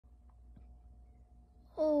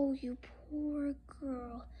Oh, you poor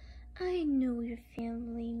girl. I know your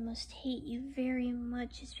family must hate you very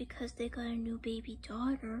much just because they got a new baby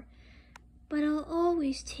daughter. But I'll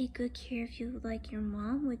always take good care of you like your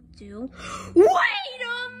mom would do. Wait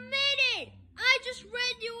a minute! I just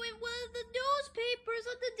read you in one of the newspapers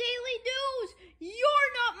of the Daily News.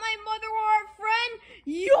 You're not my mother or a friend.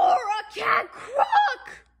 You're a cat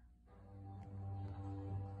crook!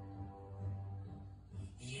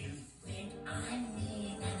 You think I'm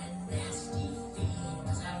mean and a nasty fiend,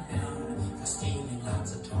 'cause I'm known for stealing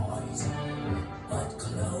lots of toys. But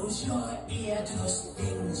close your ear to those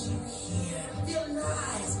things you hear. They're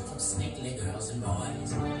lies from sniggly girls and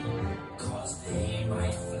boys. 'Cause they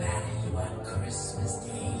might flatter you on Christmas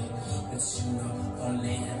Day, but sooner or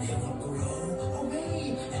later they will grow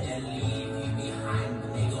away, and they'll leave you behind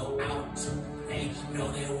when they go out to play.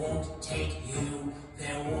 No, they won't take you.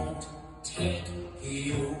 They won't take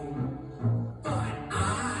you. But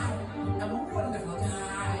I am a wonderful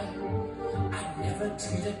guy. I never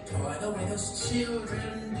treat a toy the way those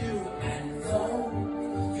children do. And though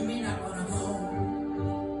you may not want to go,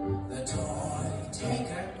 the toy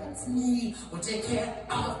taker, that's me, will take care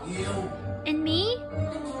of you. And me?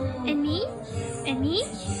 And me? And me?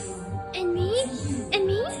 And me? And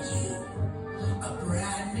me? A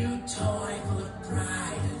brand new toy full of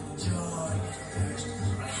pride and joy at first.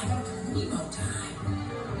 We'll have a primo time.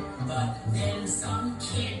 But then some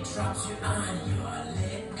kid drops you on your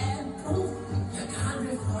lid and poof, you're gone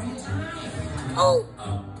before your time. Oh!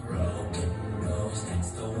 A broken nose,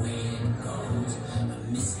 that's the way it goes. A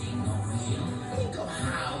missing a wheel. Think of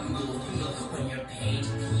how you'll feel when your paint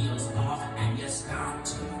peels off and you start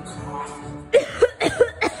to cough.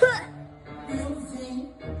 Real thing,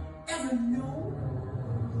 ever know?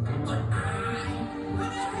 But I'm a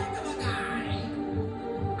heck of a guy.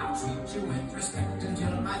 I'll treat you with respect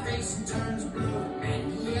until my face turns blue. And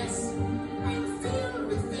yes, I'm filled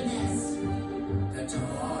with finesse. The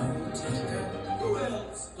toy taker, who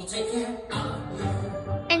else will take care of you?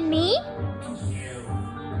 And me? And you.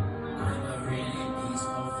 I'm a really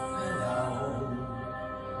peaceful fellow.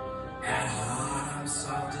 At heart, I'm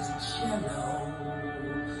soft as jello.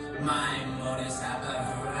 My modus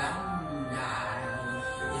operandi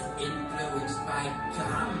is influenced by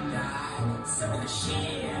Gandhi. So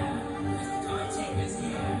share with toy takers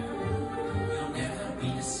here. You'll never be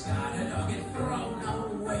discarded or get thrown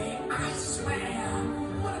away. I swear,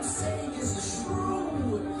 what I'm saying is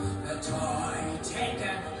true. The toy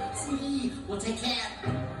taker, that's me, will take care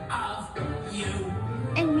of you.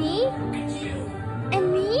 And me? And you.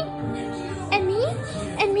 And me? And you. And me? And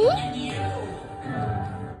you. And me? And you.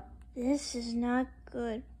 This is not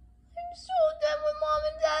good.